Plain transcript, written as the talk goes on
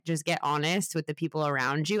just get honest with the people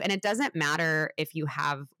around you. And it doesn't matter if you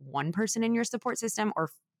have one person in your support system or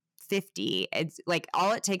 50. It's like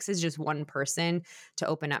all it takes is just one person to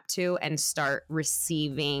open up to and start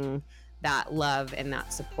receiving that love and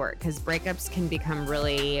that support, because breakups can become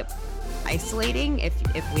really isolating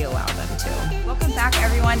if we allow them to. Welcome back,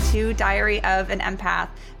 everyone, to Diary of an Empath.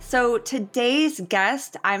 So today's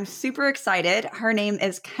guest, I'm super excited. Her name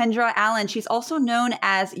is Kendra Allen. She's also known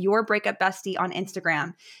as Your Breakup Bestie on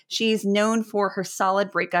Instagram. She's known for her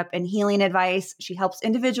solid breakup and healing advice. She helps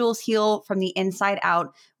individuals heal from the inside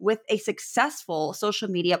out with a successful social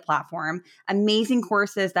media platform, amazing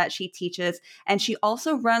courses that she teaches, and she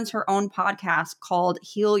also runs her own podcast called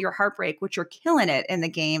Heal Your Heartbreak, which you're killing it in the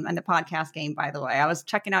game, in the podcast game, by the way. I was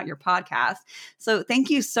checking out your podcast. So thank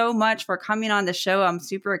you so much for coming on the show. I'm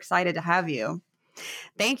super excited to have you.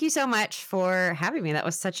 Thank you so much for having me. That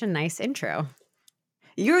was such a nice intro.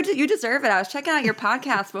 You deserve it. I was checking out your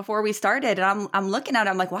podcast before we started, and I'm looking at it.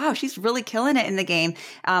 I'm like, wow, she's really killing it in the game.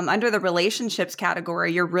 Under the relationships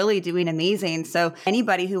category, you're really doing amazing. So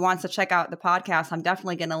anybody who wants to check out the podcast, I'm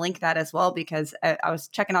definitely going to link that as well, because I was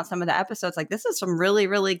checking out some of the episodes. Like, this is some really,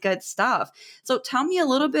 really good stuff. So tell me a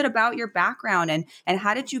little bit about your background and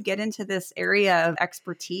how did you get into this area of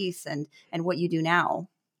expertise and what you do now?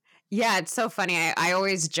 Yeah, it's so funny. I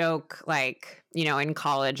always joke, like, in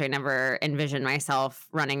college, I never envisioned myself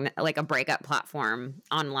running like a breakup platform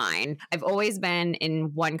online. I've always been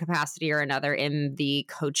in one capacity or another in the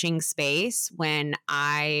coaching space. When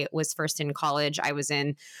I was first in college, I was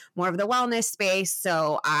in more of the wellness space.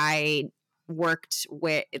 So I worked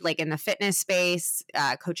with like in the fitness space,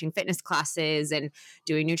 coaching fitness classes and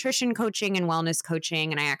doing nutrition coaching and wellness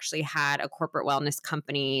coaching. And I actually had a corporate wellness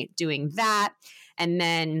company doing that. And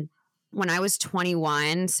then when I was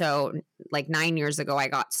 21, so like 9 years ago, I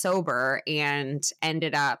got sober and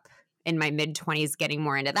ended up in my mid-20s getting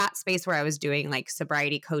more into that space where I was doing like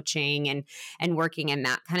sobriety coaching and working in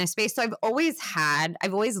that kind of space. So I've always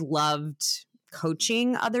loved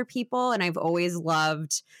coaching other people, and I've always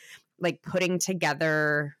loved like putting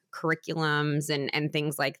together curriculums and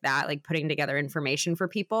things like that, like putting together information for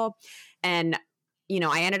people. And,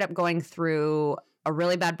 I ended up going through a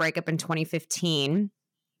really bad breakup in 2015.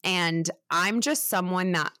 And I'm just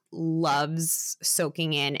someone that loves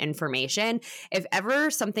soaking in information. If ever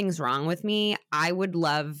something's wrong with me, I would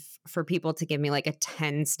love for people to give me like a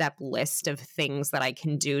 10-step list of things that I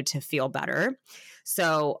can do to feel better.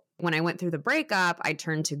 So when I went through the breakup, I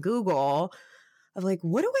turned to Google of like,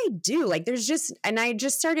 what do I do? Like and I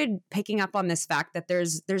just started picking up on this fact that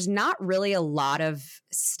there's not really a lot of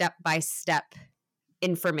step-by-step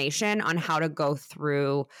information on how to go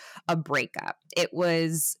through a breakup. It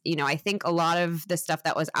was, I think a lot of the stuff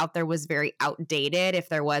that was out there was very outdated. If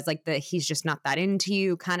there was like he's just not that into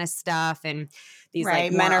you kind of stuff. And these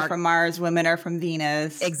right. like men are from Mars, women are from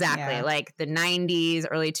Venus. Exactly. Yeah. Like the 90s,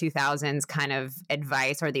 early 2000s kind of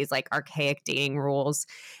advice, or these like archaic dating rules.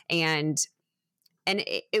 And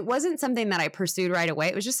it wasn't something that I pursued right away.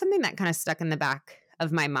 It was just something that kind of stuck in the back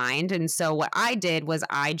of my mind. And so what I did was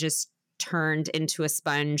I just turned into a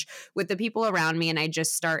sponge with the people around me. And I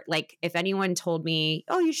just start like, if anyone told me,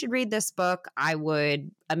 oh, you should read this book, I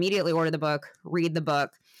would immediately order the book, read the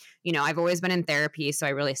book. I've always been in therapy, so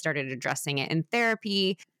I really started addressing it in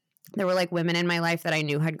therapy. There were like women in my life that I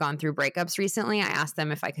knew had gone through breakups recently. I asked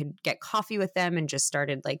them if I could get coffee with them and just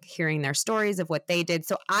started like hearing their stories of what they did.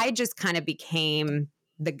 So I just kind of became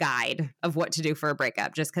the guide of what to do for a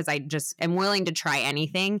breakup, just because I just am willing to try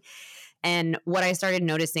anything. And what I started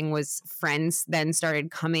noticing was friends then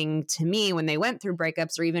started coming to me when they went through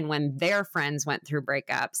breakups, or even when their friends went through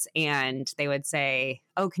breakups. And they would say,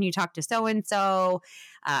 oh, can you talk to so-and-so?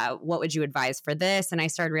 What would you advise for this? And I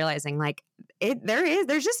started realizing like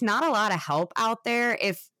there's just not a lot of help out there.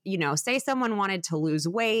 If, say someone wanted to lose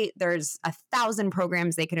weight, there's 1,000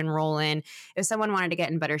 programs they could enroll in. If someone wanted to get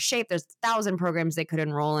in better shape, there's 1,000 programs they could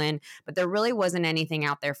enroll in, but there really wasn't anything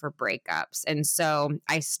out there for breakups. And so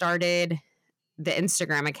I started the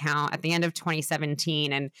Instagram account at the end of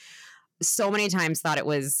 2017, and so many times thought it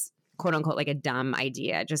was quote unquote like a dumb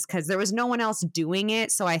idea just because there was no one else doing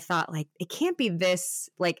it. So I thought like, it can't be this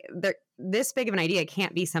big of an idea. It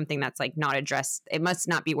can't be something that's like not addressed. It must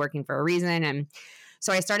not be working for a reason. And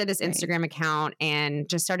so I started this Instagram account and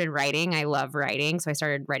just started writing. I love writing. So I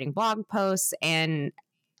started writing blog posts, and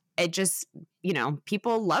it just,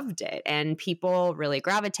 people loved it and people really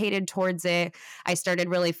gravitated towards it. I started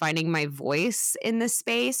really finding my voice in this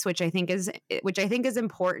space, which I think is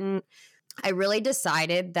important. I really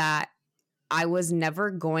decided that I was never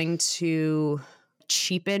going to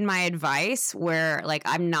cheapen my advice where like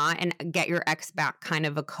I'm not an get your ex back kind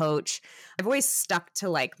of a coach. I've always stuck to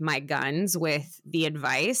like my guns with the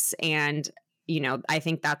advice. And, I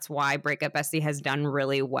think that's why Breakup Bestie has done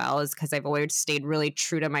really well, is because I've always stayed really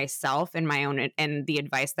true to myself and my own, and the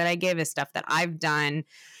advice that I give is stuff that I've done.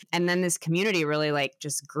 And then this community really like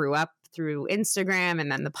just grew up through Instagram and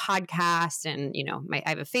then the podcast and, I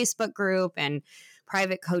have a Facebook group and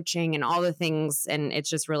private coaching and all the things. And it's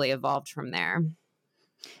just really evolved from there.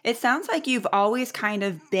 It sounds like you've always kind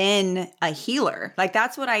of been a healer. Like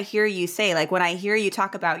that's what I hear you say. Like when I hear you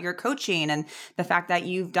talk about your coaching and the fact that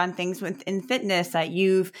you've done things in fitness, that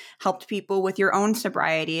you've helped people with your own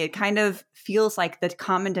sobriety, it kind of feels like the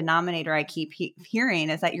common denominator I keep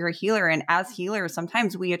hearing is that you're a healer. And as healers,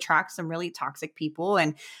 sometimes we attract some really toxic people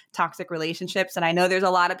and toxic relationships. And I know there's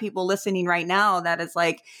a lot of people listening right now that is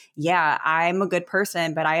like, yeah, I'm a good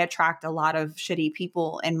person, but I attract a lot of shitty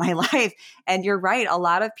people in my life. And you're right. A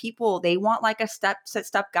lot of people, they want like a step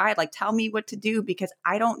guide, like tell me what to do because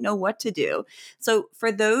I don't know what to do. So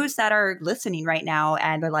for those that are listening right now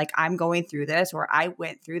and they're like, I'm going through this or I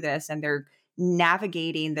went through this and they're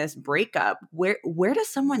navigating this breakup, where does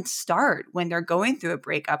someone start when they're going through a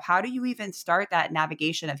breakup? How do you even start that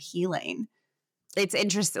navigation of healing? It's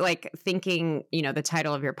interesting, like thinking, the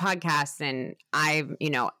title of your podcast, and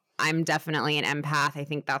I'm definitely an empath. I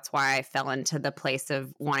think that's why I fell into the place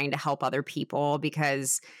of wanting to help other people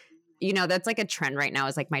because, that's like a trend right now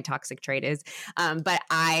is like my toxic trait is. But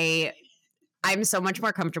I'm so much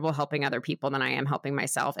more comfortable helping other people than I am helping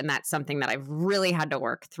myself. And that's something that I've really had to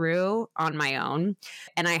work through on my own.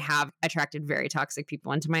 And I have attracted very toxic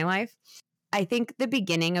people into my life. I think the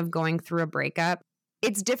beginning of going through a breakup,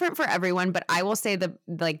 it's different for everyone, but I will say the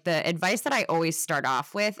advice that I always start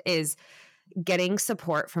off with is getting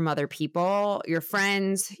support from other people, your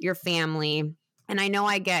friends, your family. And I know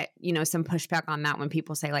I get, some pushback on that when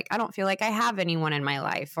people say like, I don't feel like I have anyone in my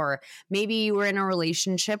life, or maybe you were in a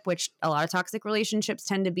relationship, which a lot of toxic relationships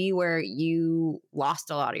tend to be where you lost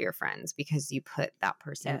a lot of your friends because you put that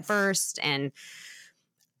person first. And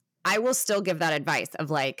I will still give that advice of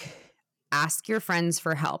like, ask your friends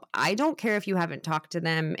for help. I don't care if you haven't talked to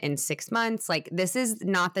them in 6 months. Like this is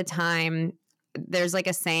not the time. There's like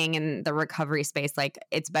a saying in the recovery space, like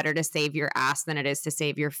it's better to save your ass than it is to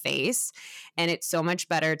save your face. And it's so much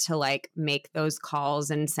better to like make those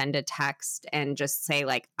calls and send a text and just say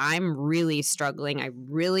like, I'm really struggling. I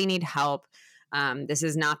really need help. This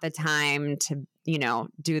is not the time to,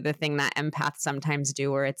 do the thing that empaths sometimes do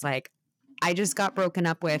where it's like, I just got broken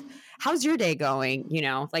up with. How's your day going?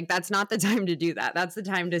 Like that's not the time to do that. That's the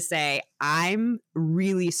time to say, I'm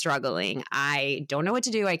really struggling. I don't know what to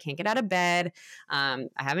do. I can't get out of bed. I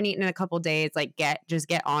haven't eaten in a couple days. Like just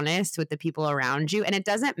get honest with the people around you. And it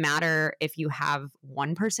doesn't matter if you have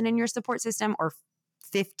one person in your support system or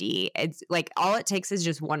 50. It's like all it takes is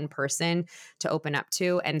just one person to open up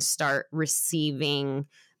to and start receiving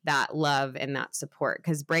that love and that support,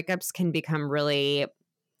 because breakups can become really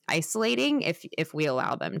isolating if we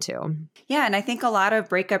allow them to. Yeah. And I think a lot of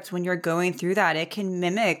breakups, when you're going through that, it can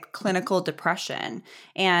mimic clinical depression.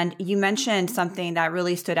 And you mentioned something that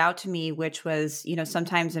really stood out to me, which was,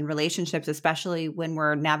 sometimes in relationships, especially when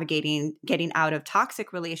we're navigating getting out of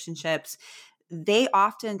toxic relationships, they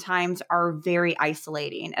oftentimes are very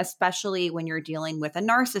isolating, especially when you're dealing with a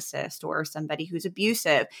narcissist or somebody who's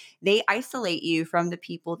abusive. They isolate you from the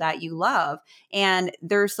people that you love. And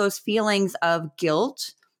there's those feelings of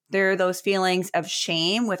guilt. There are those feelings of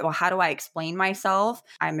shame with, well, how do I explain myself?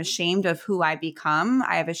 I'm ashamed of who I become.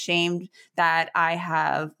 I have ashamed that I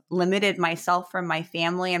have limited myself from my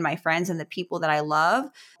family and my friends and the people that I love.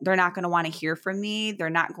 They're not going to want to hear from me. They're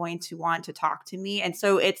not going to want to talk to me. And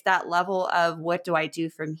so it's that level of what do I do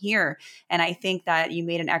from here? And I think that you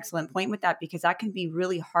made an excellent point with that, because that can be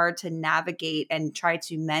really hard to navigate and try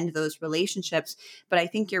to mend those relationships. But I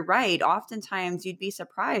think you're right. Oftentimes you'd be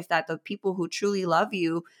surprised that the people who truly love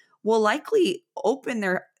you will likely open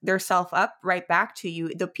their self up right back to you.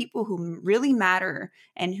 The people who really matter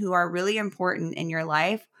and who are really important in your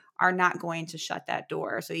life are not going to shut that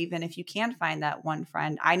door. So even if you can find that one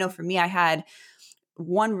friend, I know for me, I had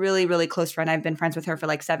one really, really close friend. I've been friends with her for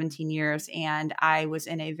like 17 years. And I was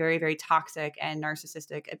in a very, very toxic and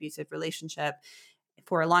narcissistic abusive relationship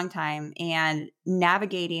for a long time. And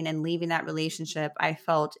navigating and leaving that relationship, I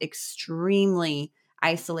felt extremely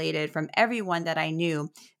isolated from everyone that I knew.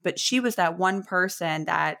 But she was that one person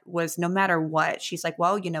that was, no matter what, she's like,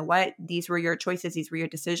 well, you know what? These were your choices. These were your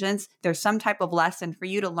decisions. There's some type of lesson for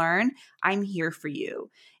you to learn. I'm here for you.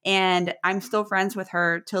 And I'm still friends with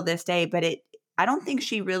her till this day, but I don't think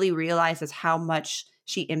she really realizes how much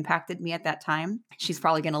she impacted me at that time. She's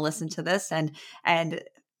probably going to listen to this and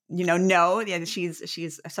know yeah,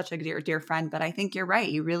 she's such a dear friend. But I think you're right.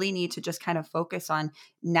 You really need to just kind of focus on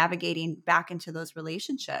navigating back into those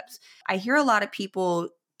relationships. I hear a lot of people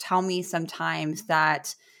tell me sometimes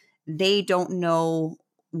that they don't know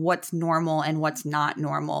what's normal and what's not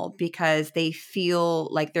normal because they feel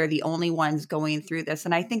like they're the only ones going through this.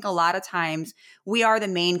 And I think a lot of times we are the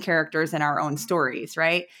main characters in our own stories,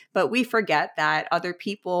 right? But we forget that other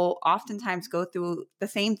people oftentimes go through the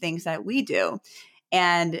same things that we do.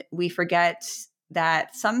 And we forget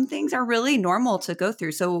that some things are really normal to go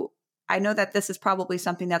through. So I know that this is probably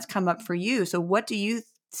something that's come up for you. So what do you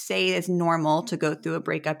say is normal to go through a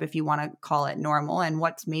breakup, if you want to call it normal? And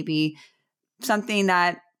what's maybe something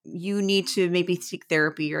that you need to maybe seek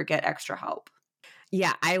therapy or get extra help?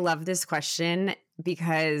 Yeah, I love this question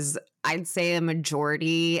because I'd say a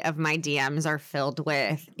majority of my DMs are filled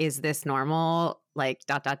with, is this normal? Like ...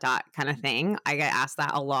 kind of thing. I get asked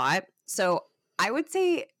that a lot. So I would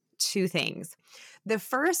say two things. The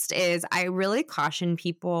first is I really caution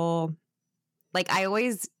people. Like, I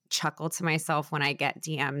always chuckle to myself when I get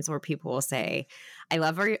DMs where people will say, I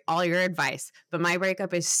love all your advice, but my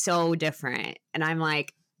breakup is so different. And I'm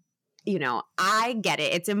like, I get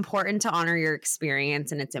it. It's important to honor your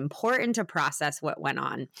experience and it's important to process what went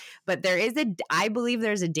on. But I believe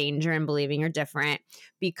there's a danger in believing you're different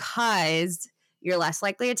because you're less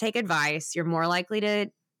likely to take advice. You're more likely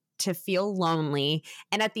to feel lonely.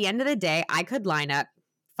 And at the end of the day, I could line up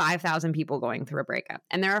 5,000 people going through a breakup.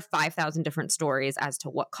 And there are 5,000 different stories as to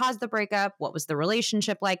what caused the breakup, what was the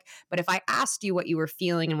relationship like. But if I asked you what you were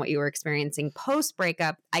feeling and what you were experiencing post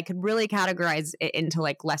breakup, I could really categorize it into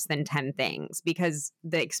like less than 10 things because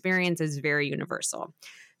the experience is very universal.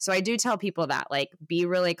 So I do tell people that, like, be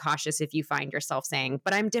really cautious if you find yourself saying,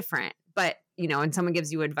 but I'm different. But, and someone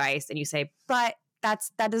gives you advice and you say, but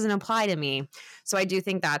that doesn't apply to me. So I do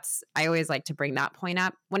think I always like to bring that point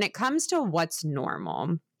up. When it comes to what's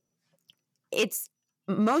normal,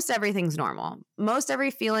 most everything's normal. Most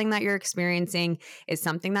every feeling that you're experiencing is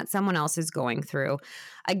something that someone else is going through.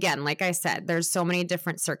 Again, like I said, there's so many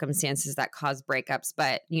different circumstances that cause breakups,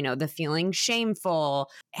 but the feeling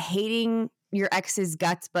shameful, hating your ex's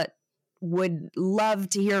guts, but would love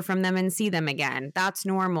to hear from them and see them again. That's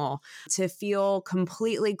normal. To feel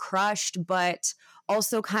completely crushed, but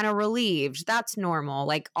also kind of relieved. That's normal.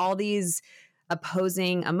 Like, all these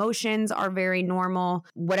opposing emotions are very normal.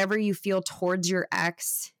 Whatever you feel towards your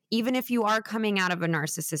ex, even if you are coming out of a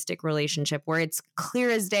narcissistic relationship where it's clear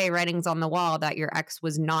as day, writings on the wall that your ex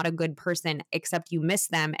was not a good person, except you miss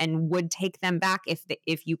them and would take them back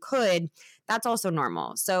if you could, that's also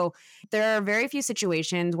normal. So there are very few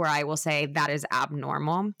situations where I will say that is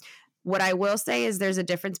abnormal. What I will say is there's a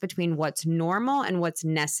difference between what's normal and what's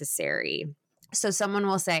necessary. So someone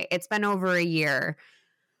will say, it's been over a year,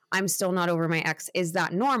 I'm still not over my ex. Is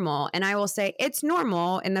that normal? And I will say it's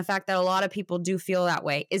normal in the fact that a lot of people do feel that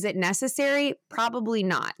way. Is it necessary? Probably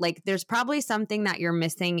not. Like, there's probably something that you're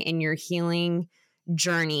missing in your healing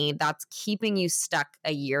journey that's keeping you stuck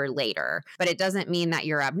a year later. But it doesn't mean that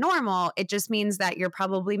you're abnormal. It just means that you're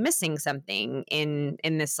probably missing something in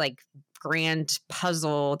this like grand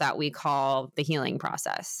puzzle that we call the healing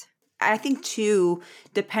process. I think too,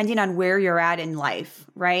 depending on where you're at in life,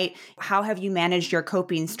 right? How have you managed your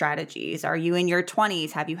coping strategies? Are you in your 20s?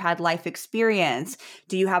 Have you had life experience?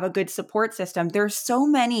 Do you have a good support system? There's so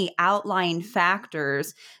many outlying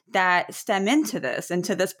factors that stem into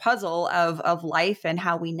this puzzle of life and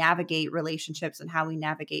how we navigate relationships and how we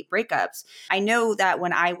navigate breakups. I know that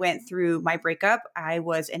when I went through my breakup, I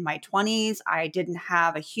was in my 20s. I didn't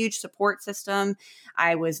have a huge support system.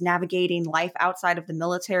 I was navigating life outside of the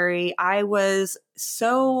military. I was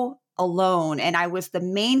so alone and I was the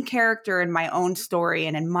main character in my own story.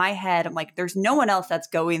 And in my head, I'm like, there's no one else that's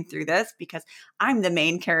going through this because I'm the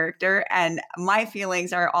main character and my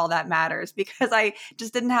feelings are all that matters, because I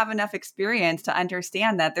just didn't have enough experience to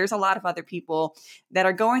understand that there's a lot of other people that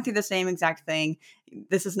are going through the same exact thing.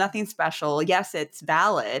 This is nothing special. Yes, it's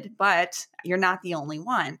valid, but you're not the only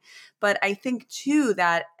one. But I think too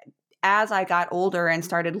that as I got older and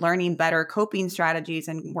started learning better coping strategies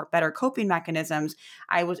and more better coping mechanisms,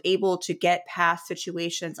 I was able to get past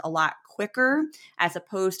situations a lot quicker as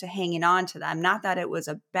opposed to hanging on to them. Not that it was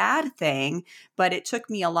a bad thing, but it took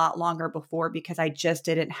me a lot longer before because I just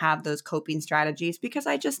didn't have those coping strategies because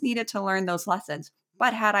I just needed to learn those lessons.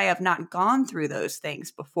 But had I have not gone through those things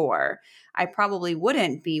before, I probably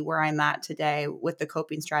wouldn't be where I'm at today with the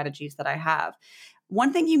coping strategies that I have.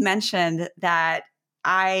 One thing you mentioned that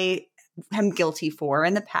I am guilty for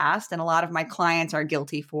in the past, and a lot of my clients are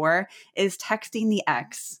guilty for, is texting the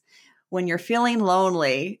ex. when you're feeling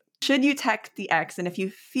lonely, should you text the ex? And if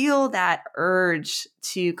you feel that urge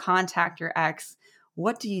to contact your ex,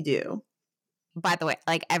 what do you do? By the way,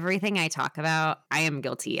 like everything I talk about, I am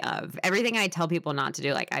guilty of. Everything I tell people not to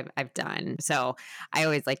do, like I've done. So I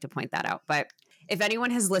always like to point that out. But if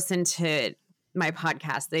anyone has listened to my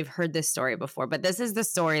podcast, they've heard this story before. But this is the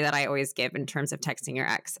story that I always give in terms of texting your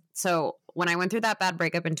ex. So when I went through that bad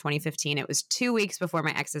breakup in 2015, it was 2 weeks before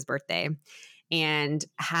my ex's birthday. And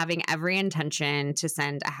having every intention to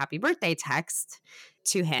send a happy birthday text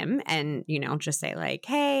to him and, just say like,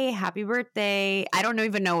 hey, happy birthday. I don't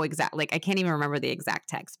even know I can't even remember the exact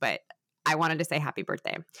text, but I wanted to say happy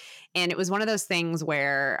birthday. And it was one of those things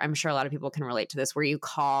where I'm sure a lot of people can relate to this, where you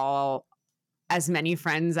call as many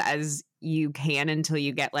friends as you can until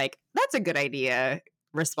you get like, that's a good idea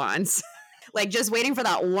response. Like just waiting for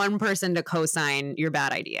that one person to co-sign your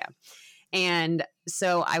bad idea. And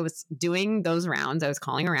so I was doing those rounds. I was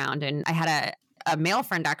calling around, and I had a male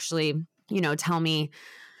friend actually, tell me,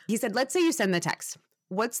 he said, let's say you send the text.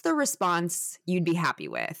 What's the response you'd be happy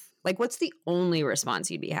with? Like, what's the only response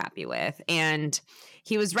you'd be happy with? And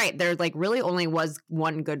he was right. There like really only was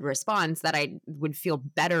one good response that I would feel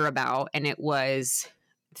better about. And it was,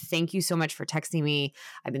 thank you so much for texting me.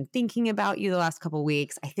 I've been thinking about you the last couple of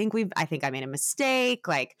weeks. I think I made a mistake.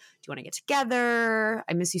 Like, do you want to get together?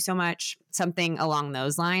 I miss you so much. Something along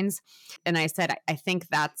those lines. And I said, I think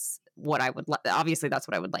that's what I would obviously that's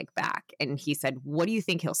what I would like back. And he said, what do you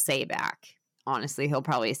think he'll say back? Honestly, he'll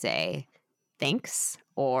probably say, thanks,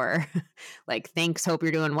 or like, thanks, hope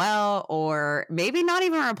you're doing well, or maybe not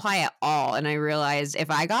even reply at all. And I realized if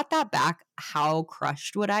I got that back, how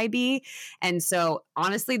crushed would I be? And so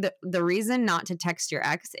honestly, the reason not to text your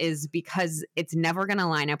ex is because it's never going to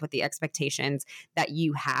line up with the expectations that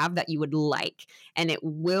you have that you would like. And it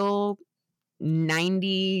will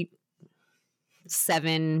 98,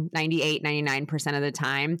 99% of the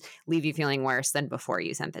time leave you feeling worse than before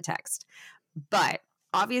you sent the text. But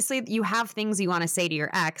obviously you have things you want to say to your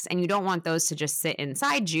ex and you don't want those to just sit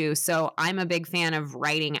inside you. So I'm a big fan of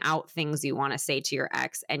writing out things you want to say to your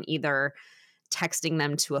ex and either texting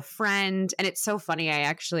them to a friend. And it's so funny. I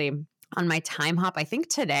actually, on my time hop, I think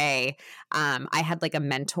today, I had like a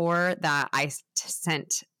mentor that I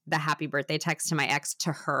sent the happy birthday text to my ex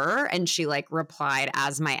to her. And she like replied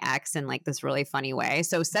as my ex in like this really funny way.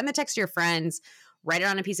 So send the text to your friends, write it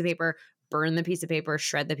on a piece of paper, burn the piece of paper,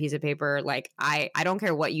 shred the piece of paper. Like I don't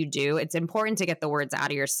care what you do. It's important to get the words out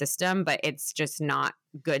of your system, but it's just not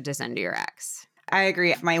good to send to your ex. I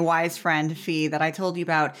agree. My wise friend, Fee, that I told you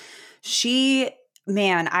about,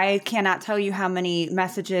 man, I cannot tell you how many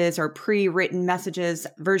messages or pre-written messages,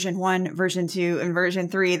 version 1, version 2, and version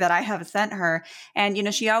 3 that I have sent her.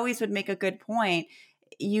 And, she always would make a good point.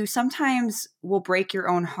 You sometimes will break your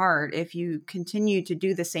own heart if you continue to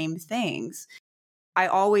do the same things. I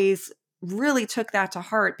always really took that to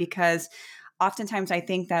heart because oftentimes I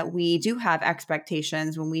think that we do have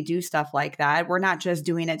expectations when we do stuff like that. We're not just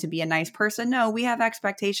doing it to be a nice person. No, we have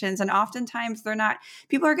expectations. And oftentimes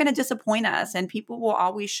people are going to disappoint us and people will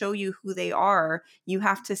always show you who they are. You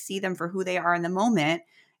have to see them for who they are in the moment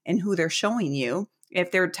and who they're showing you.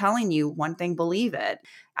 If they're telling you one thing, believe it.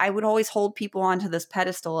 I would always hold people onto this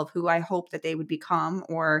pedestal of who I hope that they would become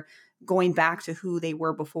or going back to who they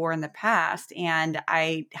were before in the past. And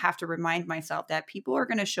I have to remind myself that people are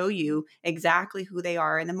going to show you exactly who they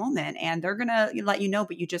are in the moment and they're going to let you know,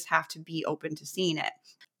 but you just have to be open to seeing it.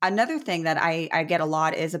 Another thing that I get a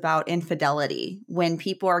lot is about infidelity. When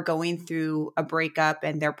people are going through a breakup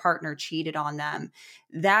and their partner cheated on them,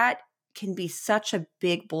 that can be such a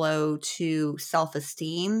big blow to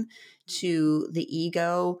self-esteem, to the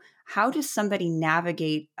ego. How does somebody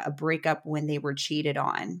navigate a breakup when they were cheated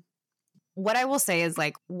on? What I will say is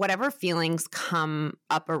like whatever feelings come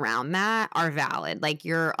up around that are valid. Like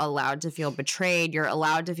you're allowed to feel betrayed. You're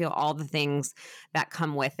allowed to feel all the things that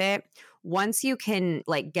come with it. Once you can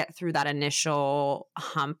like get through that initial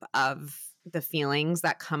hump of the feelings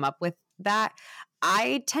that come up with that,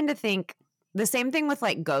 I tend to think the same thing with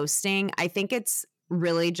like ghosting. I think it's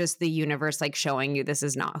really just the universe like showing you this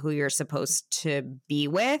is not who you're supposed to be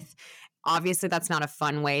with. Obviously, that's not a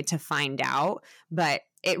fun way to find out, but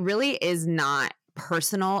it really is not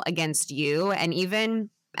personal against you. And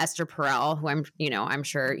even Esther Perel, who I'm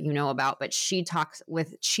sure you know about, but she talks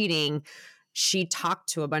with cheating. She talked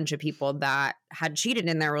to a bunch of people that had cheated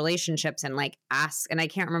in their relationships and like asked, and I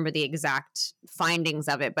can't remember the exact findings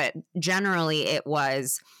of it, but generally it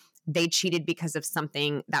was they cheated because of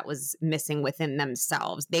something that was missing within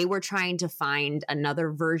themselves. They were trying to find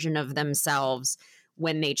another version of themselves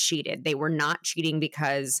when they cheated. They were not cheating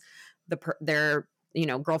because their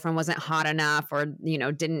girlfriend wasn't hot enough or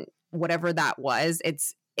didn't whatever that was,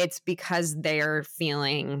 it's because they're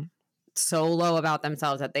feeling so low about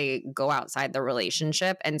themselves that they go outside the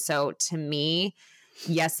relationship. And so to me,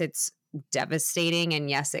 yes, it's devastating, and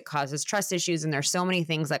yes, it causes trust issues, and there's so many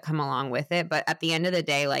things that come along with it. But at the end of the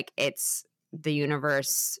day, like, it's the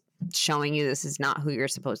universe showing you this is not who you're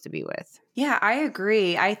supposed to be with. Yeah, I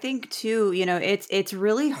agree. I think too, it's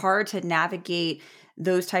really hard to navigate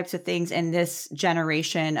those types of things in this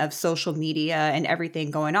generation of social media and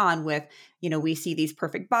everything going on with, we see these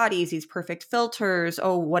perfect bodies, these perfect filters.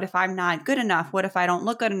 Oh, what if I'm not good enough? What if I don't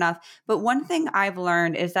look good enough? But one thing I've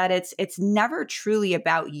learned is that it's never truly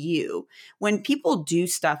about you. When people do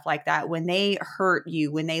stuff like that, when they hurt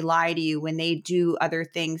you, when they lie to you, when they do other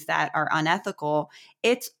things that are unethical,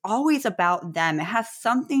 it's always about them. It has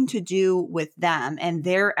something to do with them and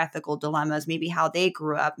their ethical dilemmas, maybe how they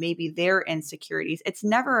grew up, maybe their insecurities. It's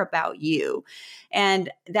never about you. And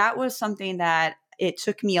that was something that it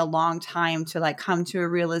took me a long time to like come to a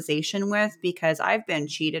realization with, because I've been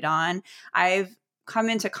cheated on. I've come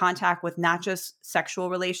into contact with not just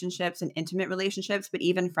sexual relationships and intimate relationships, but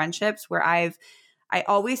even friendships where I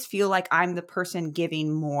always feel like I'm the person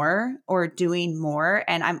giving more or doing more.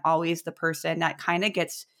 And I'm always the person that kind of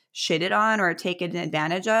gets shitted on or taken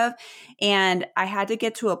advantage of. And I had to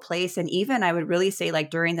get to a place, and even I would really say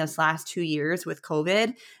like during this last 2 years with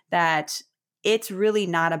COVID, that it's really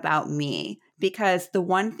not about me, because the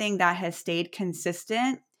one thing that has stayed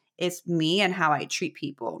consistent is me and how I treat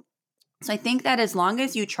people. So I think that as long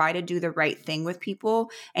as you try to do the right thing with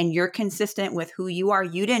people and you're consistent with who you are,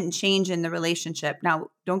 you didn't change in the relationship.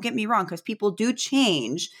 Now, don't get me wrong, because people do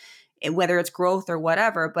change, whether it's growth or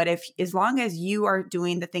whatever. But as long as you are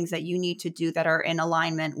doing the things that you need to do that are in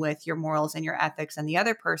alignment with your morals and your ethics and the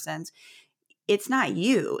other person's, it's not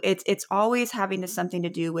you. It's always having something to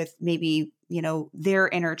do with maybe, their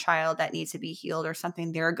inner child that needs to be healed or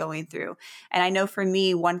something they're going through. And I know for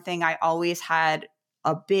me, one thing I always had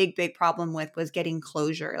a big, big problem with was getting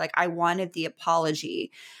closure. Like, I wanted the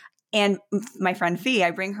apology. And my friend Fee,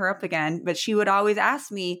 I bring her up again, but she would always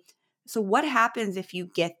ask me, so what happens if you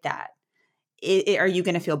get that? Are you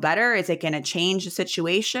going to feel better? Is it going to change the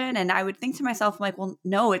situation? And I would think to myself, I'm like, well,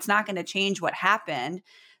 no, it's not going to change what happened.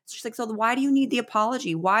 So she's like, so why do you need the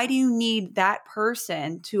apology? Why do you need that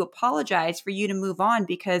person to apologize for you to move on?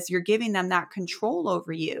 Because you're giving them that control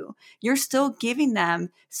over you. You're still giving them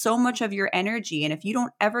so much of your energy. And if you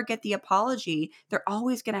don't ever get the apology, they're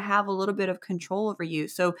always going to have a little bit of control over you.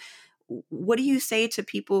 So what do you say to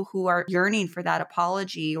people who are yearning for that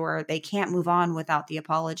apology, or they can't move on without the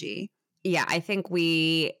apology? Yeah, I think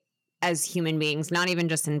we as human beings, not even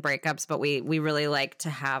just in breakups, but we really like to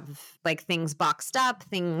have like things boxed up,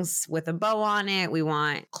 things with a bow on it. We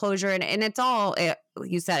want closure, and it's all,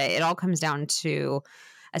 you said it, it all comes down to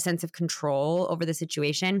a sense of control over the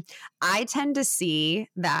situation. I tend to see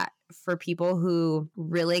that for people who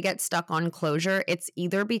really get stuck on closure, it's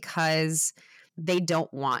either because they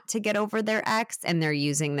don't want to get over their ex and they're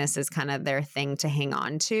using this as kind of their thing to hang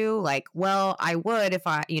on to. Like, well, I would if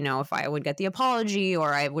I would get the apology,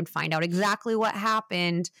 or I would find out exactly what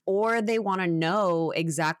happened, or they want to know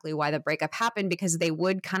exactly why the breakup happened because they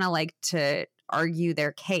would kind of like to argue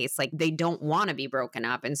their case. Like, they don't want to be broken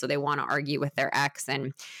up, and so they want to argue with their ex.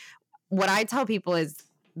 And what I tell people is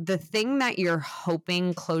the thing that you're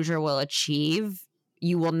hoping closure will achieve,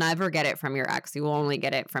 you will never get it from your ex. You will only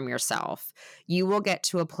get it from yourself. You will get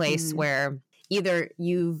to a place where either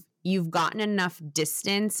you've gotten enough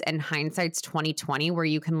distance, and hindsight's 2020, where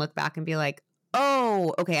you can look back and be like,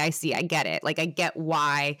 oh, okay, I see. I get it. Like, I get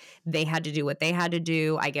why they had to do what they had to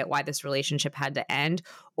do. I get why this relationship had to end.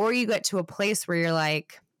 Or you get to a place where you're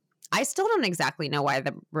like, I still don't exactly know why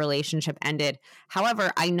the relationship ended. However,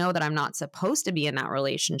 I know that I'm not supposed to be in that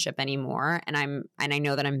relationship anymore, and I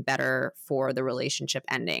know that I'm better for the relationship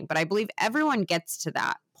ending. But I believe everyone gets to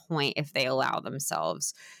that point if they allow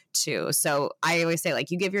themselves to. So I always say, like,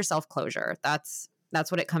 you give yourself closure. That's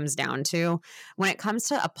what it comes down to. When it comes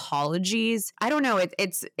to apologies, I don't know.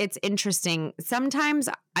 It's interesting. Sometimes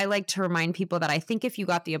I like to remind people that I think if you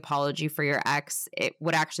got the apology for your ex, it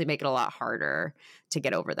would actually make it a lot harder to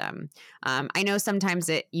get over them. I know sometimes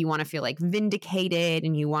you want to feel like vindicated,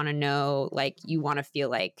 and you want to know, like, you want to feel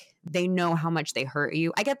like they know how much they hurt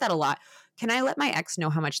you. I get that a lot. Can I let my ex know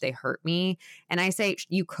how much they hurt me? And I say,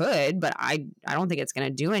 you could, but I don't think it's going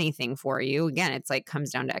to do anything for you. Again, it's like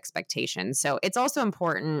comes down to expectations. So it's also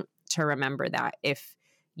important to remember that if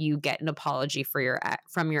you get an apology from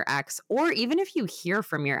your ex, or even if you hear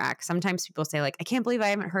from your ex, sometimes people say like, I can't believe I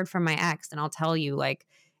haven't heard from my ex. And I'll tell you, like,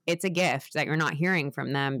 it's a gift that you're not hearing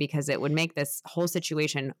from them, because it would make this whole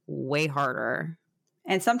situation way harder.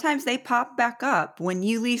 And sometimes they pop back up when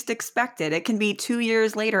you least expect it. It can be 2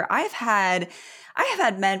 years later. I have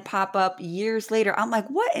had men pop up years later. I'm like,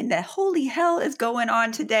 what in the holy hell is going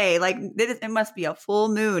on today? Like, it must be a full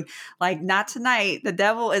moon. Like, not tonight. The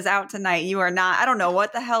devil is out tonight. You are not. I don't know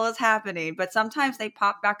what the hell is happening, but sometimes they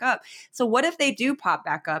pop back up. So what if they do pop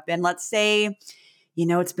back up? And let's say,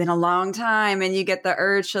 it's been a long time and you get the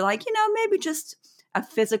urge to like, maybe just a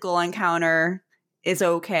physical encounter is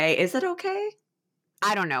okay. Is it okay?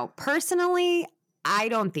 I don't know. Personally, I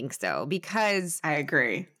don't think so because I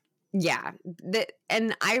agree. yeah.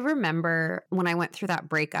 And I remember when I went through that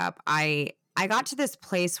breakup, I got to this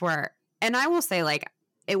place where, and I will say like,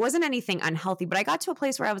 it wasn't anything unhealthy, but I got to a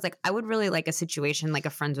place where I was like, I would really like a situation like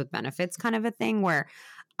a friends with benefits kind of a thing where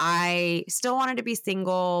I still wanted to be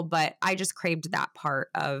single, but I just craved that part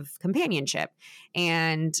of companionship.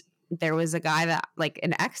 And there was a guy that like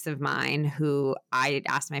an ex of mine who I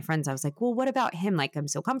asked my friends, I was like, well, what about him? Like, I'm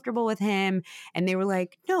so comfortable with him. And they were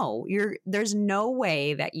like, no, there's no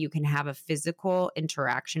way that you can have a physical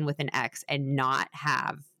interaction with an ex and not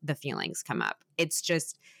have the feelings come up. It's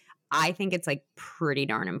just, I think it's like pretty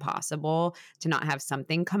darn impossible to not have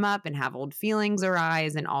something come up and have old feelings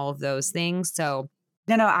arise and all of those things. So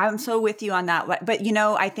No, I'm so with you on that. But,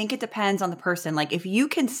 I think it depends on the person. Like if you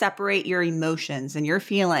can separate your emotions and your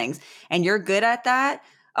feelings and you're good at that,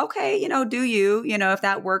 okay, do you, if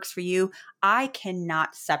that works for you. I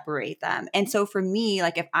cannot separate them. And so for me,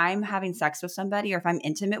 like if I'm having sex with somebody or if I'm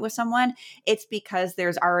intimate with someone, it's because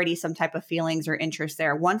there's already some type of feelings or interest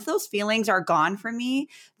there. Once those feelings are gone for me,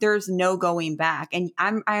 there's no going back. And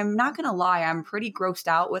I'm not going to lie, I'm pretty grossed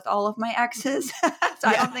out with all of my exes. So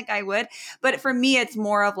I don't think I would. But for me, it's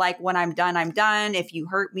more of like when I'm done, I'm done. If you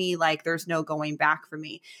hurt me, like there's no going back for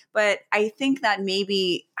me. But I think that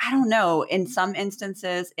maybe, I don't know, in some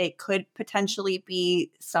instances, it could potentially be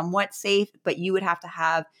somewhat safe, but you would have to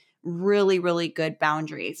have really, really good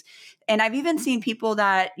boundaries. And I've even seen people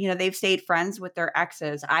that, they've stayed friends with their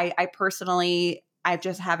exes. I personally, I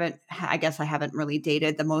guess I haven't really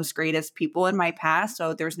dated the most greatest people in my past.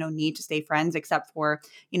 So there's no need to stay friends except for,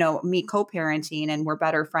 me co-parenting, and we're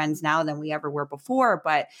better friends now than we ever were before.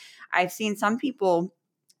 But I've seen some people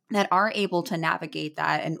that are able to navigate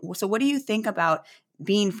that. And so what do you think about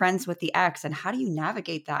being friends with the ex and how do you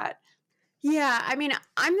navigate that? yeah, I mean,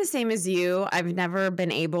 I'm the same as you. I've never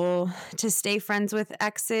been able to stay friends with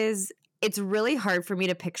exes. It's really hard for me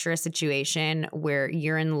to picture a situation where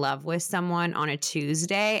you're in love with someone on a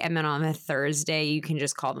Tuesday and then on a Thursday, you can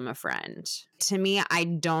just call them a friend. To me, I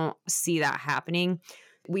don't see that happening.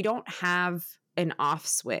 We don't have an off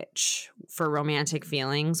switch for romantic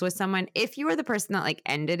feelings with someone. If you were the person that like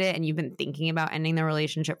ended it and you've been thinking about ending the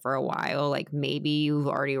relationship for a while, like maybe you've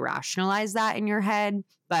already rationalized that in your head,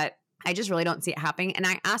 but I just really don't see it happening. And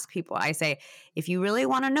I ask people, I say, if you really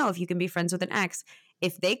want to know if you can be friends with an ex,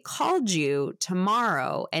 if they called you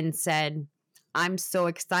tomorrow and said, I'm so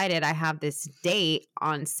excited, I have this date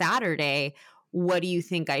on Saturday, what do you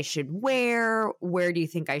think I should wear? Where do you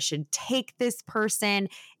think I should take this person?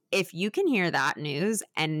 If you can hear that news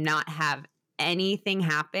and not have anything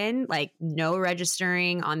happen, like no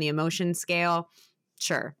registering on the emotion scale,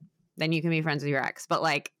 sure, then you can be friends with your ex. But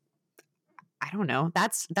like, I don't know.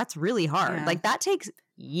 That's really hard. Yeah. Like that takes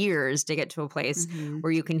years to get to a place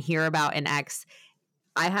where you can hear about an ex.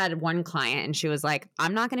 I had one client and she was like,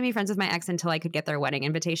 I'm not going to be friends with my ex until I could get their wedding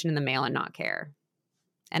invitation in the mail and not care.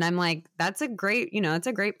 And I'm like, that's a great, it's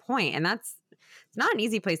a great point. And it's not an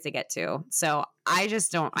easy place to get to. So I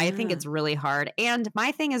just don't, I think it's really hard. And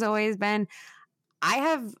my thing has always been, I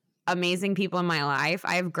have amazing people in my life.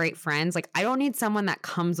 I have great friends. Like I don't need someone that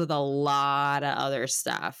comes with a lot of other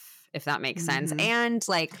stuff, if that makes sense. And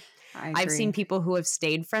like, I've seen people who have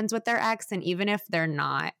stayed friends with their ex, and even if they're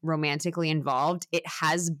not romantically involved, it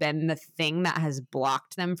has been the thing that has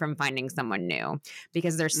blocked them from finding someone new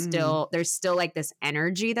because there's still like this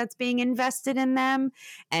energy that's being invested in them,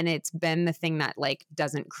 and it's been the thing that like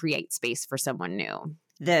doesn't create space for someone new.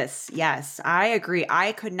 Yes, I agree.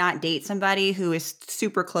 I could not date somebody who is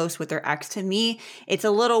super close with their ex. To me, it's a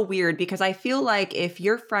little weird because I feel like if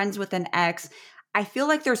you're friends with an ex, I feel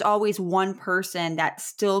like there's always one person that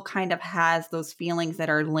still kind of has those feelings that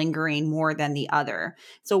are lingering more than the other.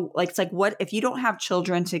 So like, it's like, what if you don't have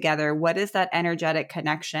children together? What is that energetic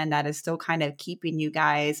connection that is still kind of keeping you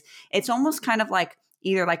guys? It's almost kind of like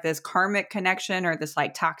either like this karmic connection or this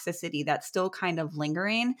like toxicity that's still kind of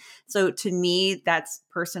lingering. So to me, that's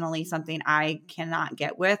personally something I cannot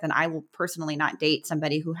get with. And I will personally not date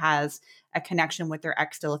somebody who has a connection with their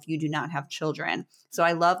ex still if you do not have children. So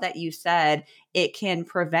I love that you said it can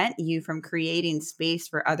prevent you from creating space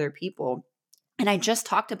for other people. And I just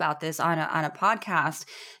talked about this on a podcast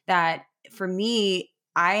that for me,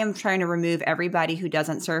 I am trying to remove everybody who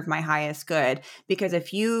doesn't serve my highest good. Because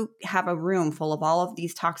if you have a room full of all of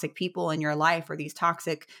these toxic people in your life, or these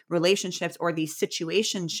toxic relationships, or these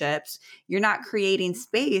situationships, you're not creating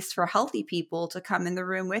space for healthy people to come in the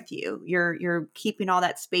room with you. You're keeping all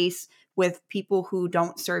that space with people who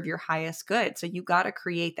don't serve your highest good. So you got to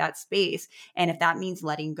create that space. And if that means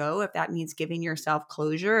letting go, if that means giving yourself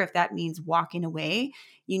closure, if that means walking away,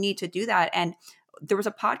 you need to do that. And there was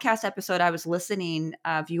a podcast episode I was listening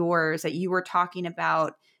of yours that you were talking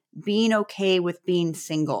about being okay with being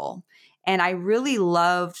single. And I really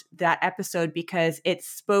loved that episode because it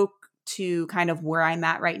spoke to kind of where I'm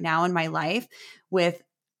at right now in my life with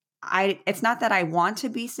it's not that I want to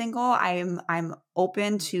be single. I'm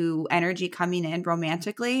open to energy coming in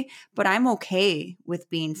romantically, but I'm okay with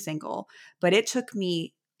being single. But it took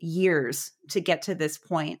me years to get to this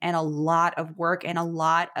point, and a lot of work and a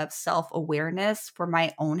lot of self-awareness for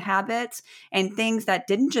my own habits and things that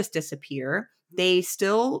didn't just disappear. They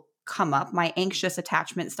still come up. My anxious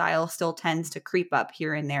attachment style still tends to creep up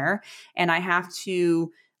here and there. And I have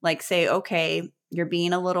to say, okay, you're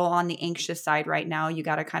being a little on the anxious side right now. You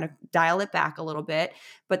got to kind of dial it back a little bit.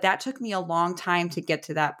 But that took me a long time to get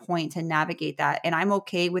to that point, to navigate that. And I'm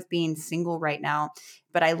okay with being single right now.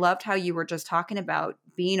 But I loved how you were just talking about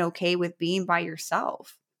being okay with being by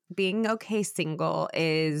yourself. Being okay single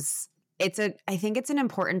I think it's an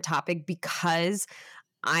important topic because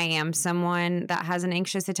I am someone that has an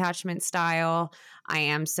anxious attachment style. I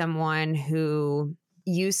am someone who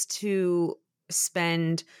used to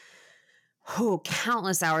spend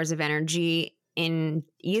countless hours of energy in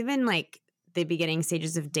even the beginning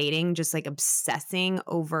stages of dating, just obsessing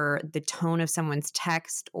over the tone of someone's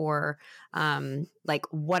text or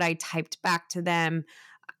what I typed back to them.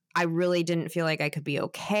 I really didn't feel like I could be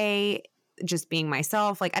okay just being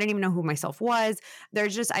myself. I didn't even know who myself was.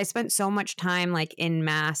 I spent so much time in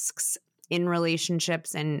masks, in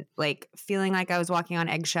relationships, and feeling like I was walking on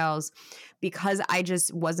eggshells because I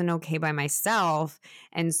just wasn't okay by myself.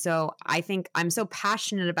 And so I think I'm so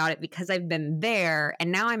passionate about it because I've been there.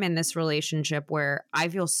 And now I'm in this relationship where I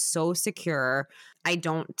feel so secure. I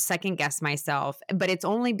don't second guess myself, but it's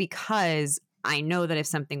only because I know that if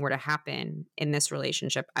something were to happen in this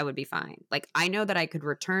relationship, I would be fine. I know that I could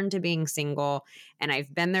return to being single, and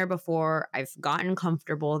I've been there before. I've gotten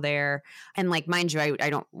comfortable there. And mind you,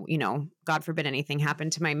 I don't, God forbid anything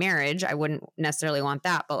happened to my marriage. I wouldn't necessarily want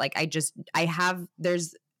that. But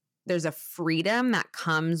there's a freedom that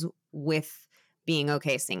comes with being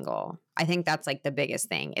okay single. I think that's the biggest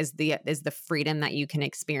thing is the freedom that you can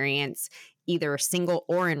experience either single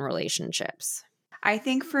or in relationships. I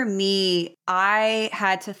think for me, I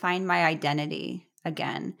had to find my identity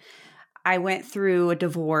again. I went through a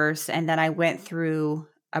divorce, and then I went through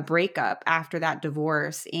a breakup after that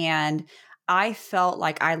divorce. And I felt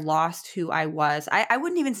like I lost who I was. I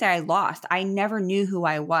wouldn't even say I lost. I never knew who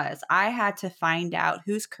I was. I had to find out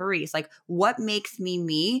who's Carice, what makes me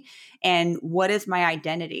me, and what is my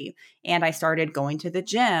identity. And I started going to the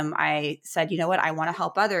gym. I said, you know what, I want to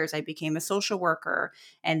help others. I became a social worker.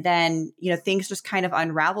 And then, things just kind of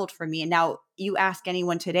unraveled for me. And now you ask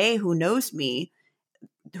anyone today who knows me,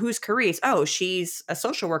 who's Carice? Oh, she's a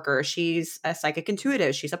social worker. She's a psychic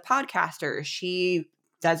intuitive. She's a podcaster. She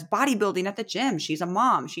does bodybuilding at the gym. She's a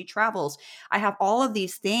mom. She travels. I have all of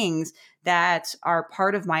these things that are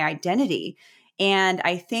part of my identity. And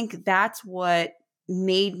I think that's what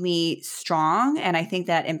made me strong. And I think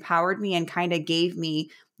that empowered me and kind of gave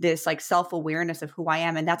me this self-awareness of who I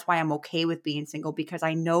am. And that's why I'm okay with being single, because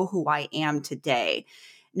I know who I am today.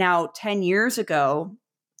 Now, 10 years ago,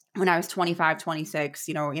 when I was 25, 26,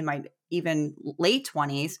 in my even late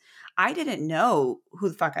 20s, I didn't know who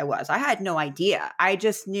the fuck I was. I had no idea. I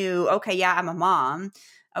just knew, okay, yeah, I'm a mom.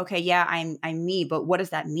 Okay, yeah, I'm me, but what does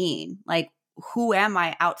that mean? Who am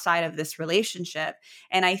I outside of this relationship?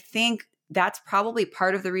 And I think that's probably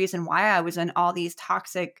part of the reason why I was in all these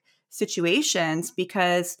toxic situations,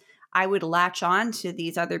 because I would latch on to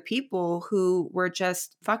these other people who were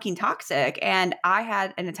just fucking toxic. And I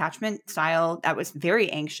had an attachment style that was very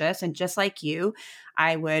anxious. And just like you,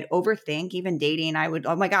 I would overthink. Even dating, I would,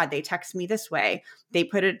 oh my God, they text me this way. They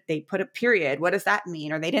put a period. What does that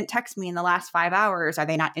mean? Or they didn't text me in the last 5 hours. Are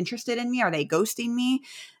they not interested in me? Are they ghosting me?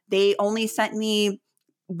 They only sent me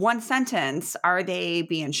one sentence. Are they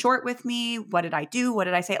being short with me? What did I do? What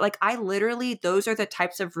did I say? I literally, those are the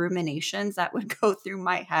types of ruminations that would go through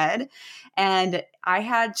my head. And I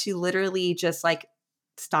had to literally just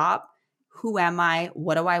stop, who am I?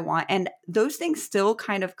 What do I want? And those things still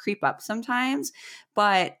kind of creep up sometimes.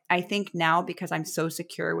 But I think now, because I'm so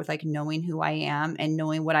secure with like knowing who I am and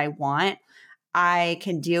knowing what I want, I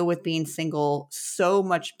can deal with being single so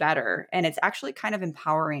much better. And it's actually kind of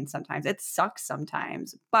empowering sometimes. It sucks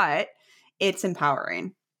sometimes, but it's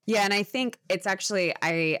empowering. Yeah, and I think it's actually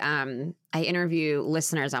I interview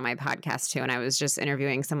listeners on my podcast too, and I was just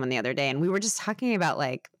interviewing someone the other day, and we were just talking about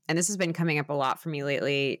like, and this has been coming up a lot for me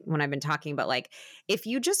lately when I've been talking about like, if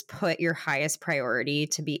you just put your highest priority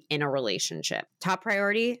to be in a relationship, top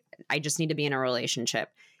priority, I just need to be in a relationship.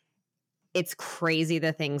 It's crazy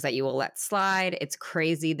the things that you will let slide. It's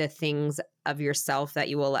crazy the things of yourself that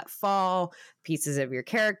you will let fall, pieces of your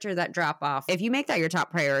character that drop off. If you make that your top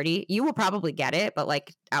priority, you will probably get it, but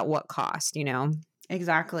like at what cost, you know?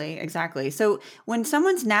 Exactly, exactly. So when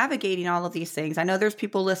someone's navigating all of these things, I know there's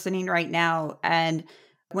people listening right now, and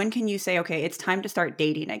when can you say, okay, it's time to start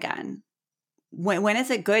dating again? When is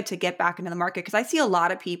it good to get back into the market? Because I see a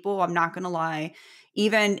lot of people, I'm not going to lie,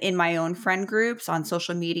 even in my own friend groups on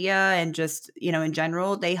social media and just, you know, in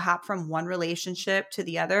general, they hop from one relationship to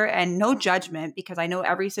the other, and no judgment because I know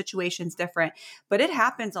every situation's different, but it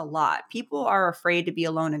happens a lot. People are afraid to be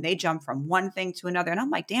alone and they jump from one thing to another. And I'm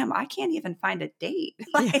like, damn, I can't even find a date.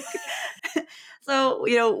 Like, so,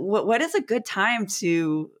 you know, what is a good time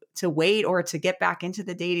to wait or to get back into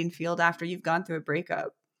the dating field after you've gone through a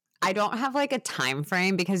breakup? I don't have like a time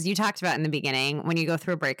frame because you talked about in the beginning when you go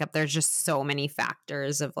through a breakup, there's just so many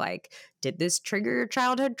factors of like, did this trigger your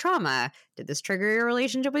childhood trauma? Did this trigger your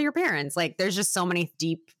relationship with your parents? Like, there's just so many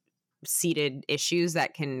deep seated issues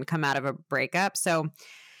that can come out of a breakup. So,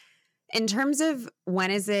 in terms of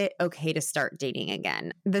when is it okay to start dating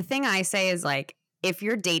again, the thing I say is like, if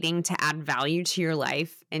you're dating to add value to your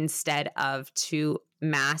life instead of to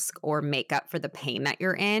mask or make up for the pain that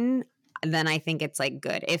you're in, then I think it's like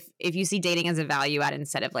good. If you see dating as a value add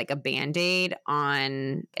instead of like a Band-Aid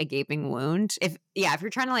on a gaping wound, if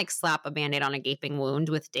you're trying to like slap a Band-Aid on a gaping wound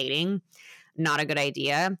with dating, not a good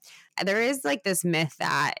idea. There is like this myth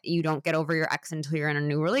that you don't get over your ex until you're in a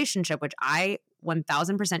new relationship, which I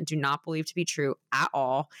 1000% do not believe to be true at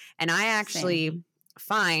all. And I actually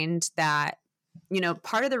find that, you know,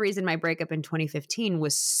 part of the reason my breakup in 2015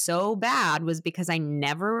 was so bad was because I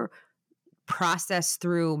never process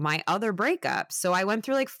through my other breakups. So I went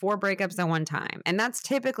through like 4 breakups at one time. And that's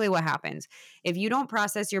typically what happens. If you don't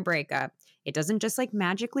process your breakup, it doesn't just like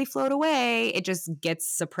magically float away. It just gets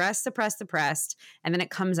suppressed, and then it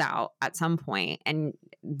comes out at some point and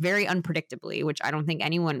very unpredictably, which I don't think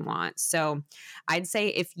anyone wants. So I'd say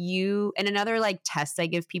if you, and another like test I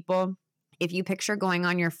give people, if you picture going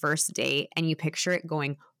on your first date and you picture it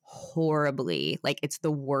going horribly, like it's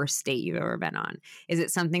the worst date you've ever been on, is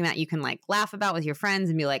it something that you can like laugh about with your friends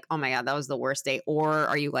and be like, oh my God, that was the worst date? Or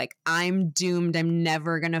are you like, I'm doomed, I'm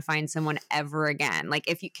never gonna find someone ever again? Like,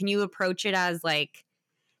 if you can, you approach it as like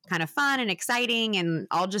kind of fun and exciting and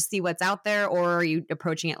I'll just see what's out there? Or are you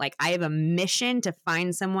approaching it like, I have a mission to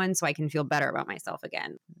find someone so I can feel better about myself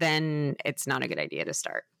again? Then it's not a good idea to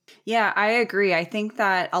start. Yeah, I agree. I think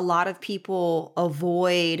that a lot of people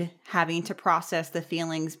avoid having to process the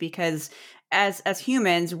feelings because as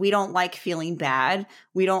humans, we don't like feeling bad.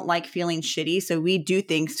 We don't like feeling shitty. So we do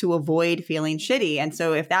things to avoid feeling shitty. And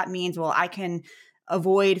so if that means, well, I can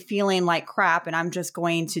avoid feeling like crap and I'm just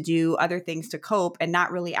going to do other things to cope and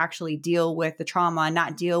not really actually deal with the trauma,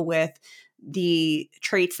 not deal with the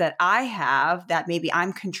traits that I have that maybe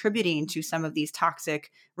I'm contributing to some of these toxic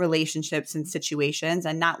relationships and situations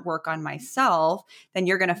and not work on myself, then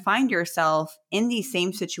you're going to find yourself in these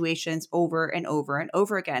same situations over and over and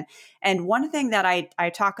over again. And one thing that I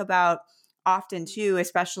talk about often too,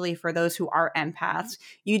 especially for those who are empaths,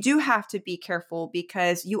 you do have to be careful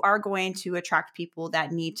because you are going to attract people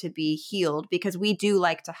that need to be healed because we do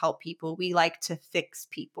like to help people. We like to fix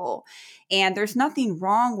people. And there's nothing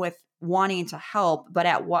wrong with wanting to help, but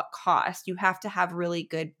at what cost? You have to have really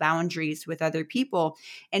good boundaries with other people.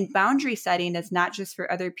 And boundary setting is not just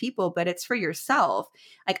for other people, but it's for yourself.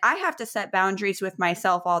 Like I have to set boundaries with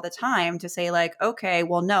myself all the time to say like, okay,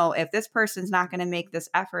 well, no, if this person's not going to make this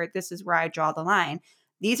effort, this is where I draw the line.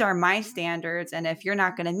 These are my standards. And if you're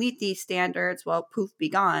not going to meet these standards, well, poof, be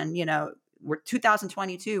gone. You know, we're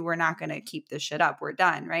 2022, we're not going to keep this shit up. We're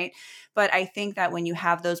done. Right. But I think that when you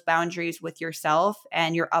have those boundaries with yourself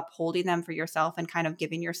and you're upholding them for yourself and kind of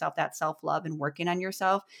giving yourself that self-love and working on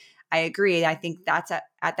yourself, I agree. I think that's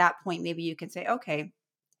at that point, maybe you can say, okay,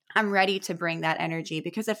 I'm ready to bring that energy,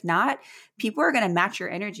 because if not, people are going to match your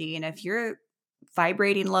energy. And if you're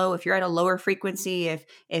vibrating low, if you're at a lower frequency,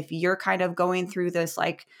 if you're kind of going through this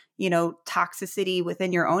like, toxicity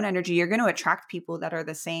within your own energy, you're going to attract people that are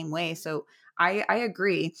the same way. So I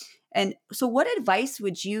agree. And so what advice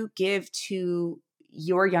would you give to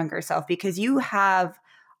your younger self? Because you have,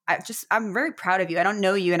 I'm very proud of you. I don't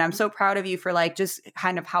know you, and I'm so proud of you for like just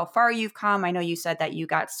kind of how far you've come. I know you said that you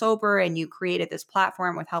got sober and you created this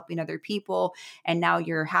platform with helping other people, and now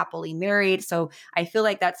you're happily married. So I feel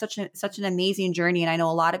like that's such an amazing journey. And I know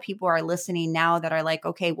a lot of people are listening now that are like,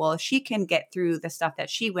 okay, well, if she can get through the stuff that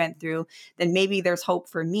she went through, then maybe there's hope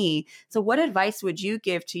for me. So what advice would you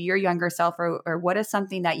give to your younger self, or what is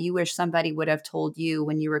something that you wish somebody would have told you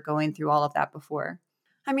when you were going through all of that before?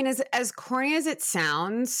 I mean, as corny as it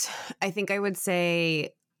sounds, I think I would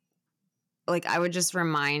say, like, I would just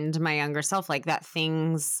remind my younger self, like, that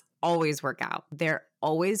things always work out. They're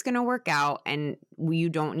always going to work out, and you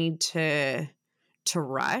don't need to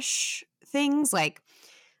rush things. Like,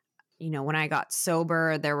 when I got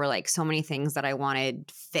sober, there were like so many things that I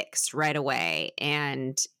wanted fixed right away.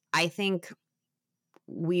 And I think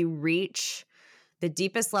we reach the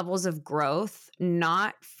deepest levels of growth,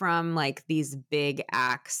 not from like these big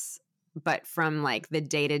acts, but from like the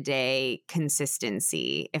day-to-day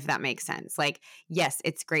consistency, if that makes sense. Like, yes,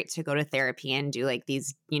 it's great to go to therapy and do like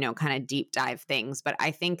these, kind of deep dive things. But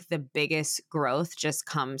I think the biggest growth just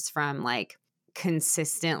comes from like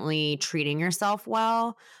consistently treating yourself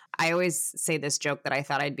well. I always say this joke that I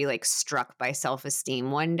thought I'd be like struck by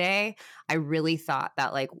self-esteem one day. I really thought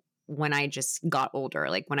that like when I just got older,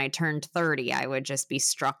 like when I turned 30, I would just be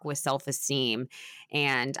struck with self-esteem.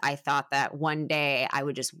 And I thought that one day I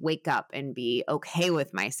would just wake up and be okay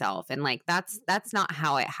with myself. And like, that's not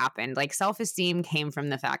how it happened. Like self-esteem came from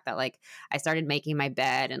the fact that like I started making my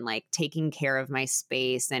bed and like taking care of my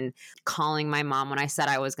space and calling my mom when I said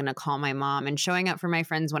I was going to call my mom and showing up for my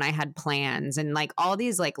friends when I had plans, and like all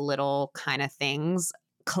these like little kind of things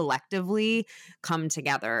collectively come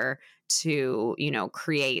together to,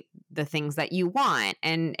 create the things that you want.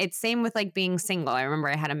 And it's same with like being single. I remember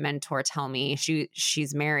I had a mentor tell me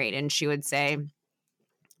she's married, and she would say,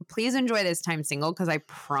 please enjoy this time single, because I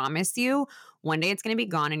promise you one day it's going to be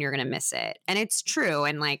gone and you're going to miss it. And it's true.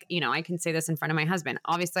 And like, I can say this in front of my husband.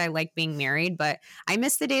 Obviously, I like being married, but I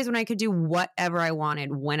miss the days when I could do whatever I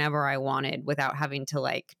wanted, whenever I wanted, without having to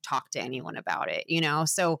like talk to anyone about it,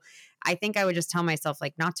 So I think I would just tell myself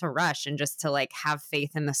like not to rush and just to like have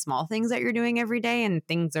faith in the small things that you're doing every day, and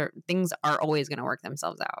things are always going to work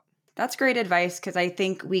themselves out. That's great advice, because I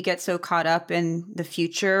think we get so caught up in the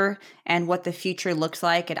future and what the future looks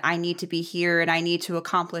like, and I need to be here and I need to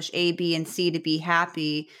accomplish A, B, and C to be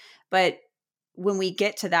happy. But when we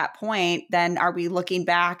get to that point, then are we looking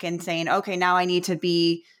back and saying, okay, now I need to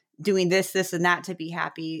be doing this, and that to be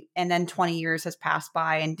happy? And then 20 years has passed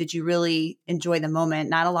by, and did you really enjoy the moment?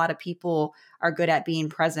 Not a lot of people are good at being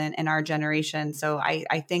present in our generation. So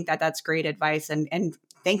I think that that's great advice. And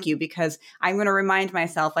thank you, because I'm going to remind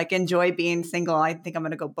myself, like, enjoy being single. I think I'm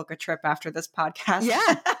going to go book a trip after this podcast.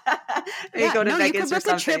 Yeah. Maybe go to Vegas you or could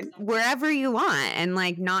book something. a trip wherever you want, and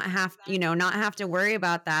like not have to worry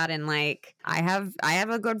about that. And like, I have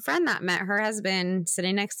a good friend that met her husband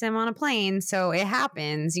sitting next to him on a plane. So it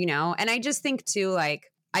happens, And I just think too,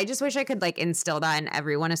 like, I just wish I could like instill that in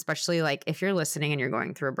everyone, especially like if you're listening and you're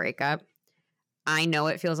going through a breakup. I know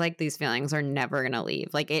it feels like these feelings are never going to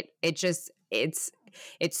leave. Like it's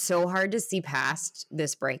so hard to see past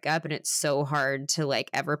this breakup, and it's so hard to like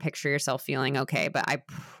ever picture yourself feeling okay. But I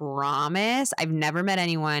promise I've never met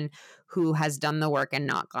anyone who has done the work and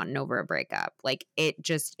not gotten over a breakup. Like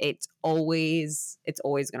it's always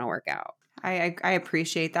going to work out. I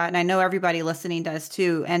appreciate that. And I know everybody listening does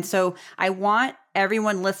too. And so I want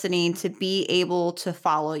everyone listening to be able to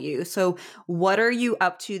follow you. So what are you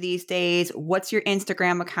up to these days? What's your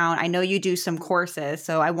Instagram account? I know you do some courses.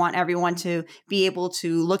 So I want everyone to be able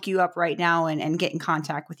to look you up right now and get in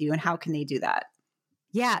contact with you. And how can they do that?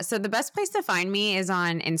 Yeah. So the best place to find me is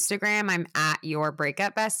on Instagram. I'm at Your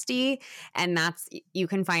Breakup Bestie. And you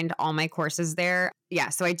can find all my courses there. Yeah.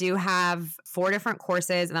 So I do have 4 different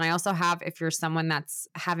courses. And then I also have, if you're someone that's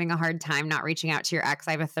having a hard time not reaching out to your ex,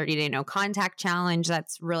 I have a 30-day no contact challenge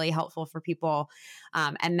that's really helpful for people.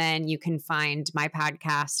 And then you can find my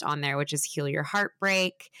podcast on there, which is Heal Your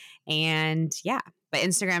Heartbreak. And yeah, but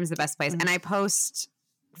Instagram is the best place. And I post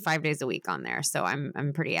 5 days a week on there. So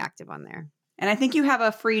I'm pretty active on there. And I think you have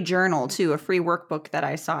a free journal too, a free workbook that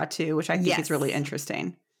I saw too, which I think is really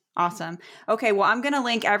interesting. Awesome. Okay. Well, I'm going to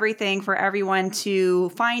link everything for everyone to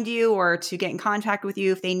find you or to get in contact with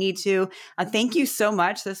you if they need to. Thank you so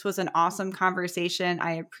much. This was an awesome conversation.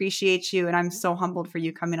 I appreciate you. And I'm so humbled for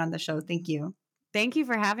you coming on the show. Thank you. Thank you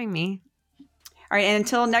for having me. All right. And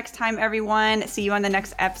until next time, everyone, see you on the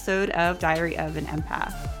next episode of Diary of an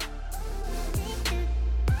Empath.